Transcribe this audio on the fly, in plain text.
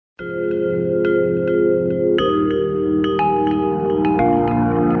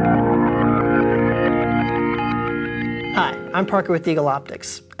Hi, I'm Parker with Eagle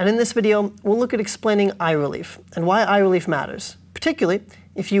Optics, and in this video we'll look at explaining eye relief and why eye relief matters, particularly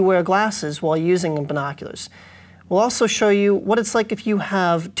if you wear glasses while using binoculars. We'll also show you what it's like if you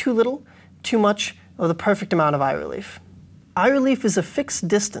have too little, too much, or the perfect amount of eye relief. Eye relief is a fixed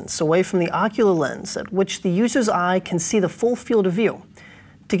distance away from the ocular lens at which the user's eye can see the full field of view.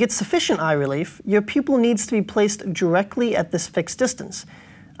 To get sufficient eye relief, your pupil needs to be placed directly at this fixed distance.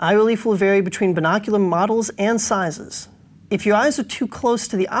 Eye relief will vary between binocular models and sizes. If your eyes are too close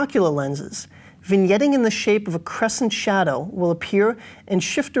to the ocular lenses, vignetting in the shape of a crescent shadow will appear and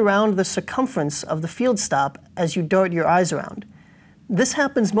shift around the circumference of the field stop as you dart your eyes around. This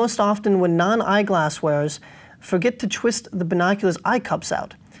happens most often when non-eyeglass wearers forget to twist the binocular's eye cups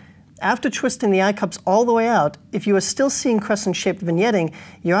out. After twisting the eye cups all the way out, if you are still seeing crescent-shaped vignetting,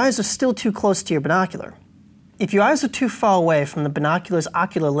 your eyes are still too close to your binocular. If your eyes are too far away from the binocular's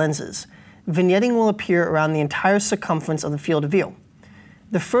ocular lenses, vignetting will appear around the entire circumference of the field of view.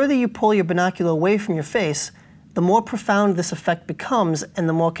 The further you pull your binocular away from your face, the more profound this effect becomes and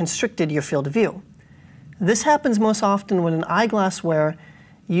the more constricted your field of view. This happens most often when an eyeglass wearer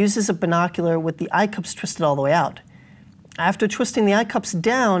uses a binocular with the eye cups twisted all the way out. After twisting the eye cups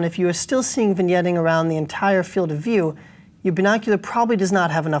down, if you are still seeing vignetting around the entire field of view, your binocular probably does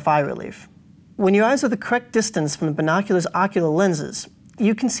not have enough eye relief. When your eyes are the correct distance from the binocular's ocular lenses,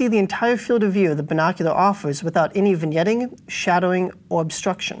 you can see the entire field of view the binocular offers without any vignetting, shadowing, or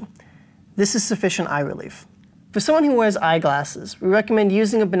obstruction. This is sufficient eye relief. For someone who wears eyeglasses, we recommend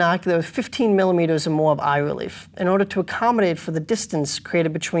using a binocular with 15 millimeters or more of eye relief in order to accommodate for the distance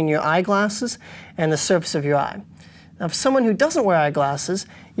created between your eyeglasses and the surface of your eye. Now, for someone who doesn't wear eyeglasses,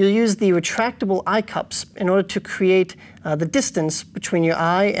 you'll use the retractable eye cups in order to create the distance between your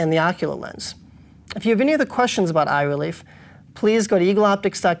eye and the ocular lens. If you have any other questions about eye relief, please go to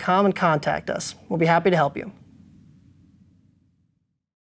eagleoptics.com and contact us. We'll be happy to help you.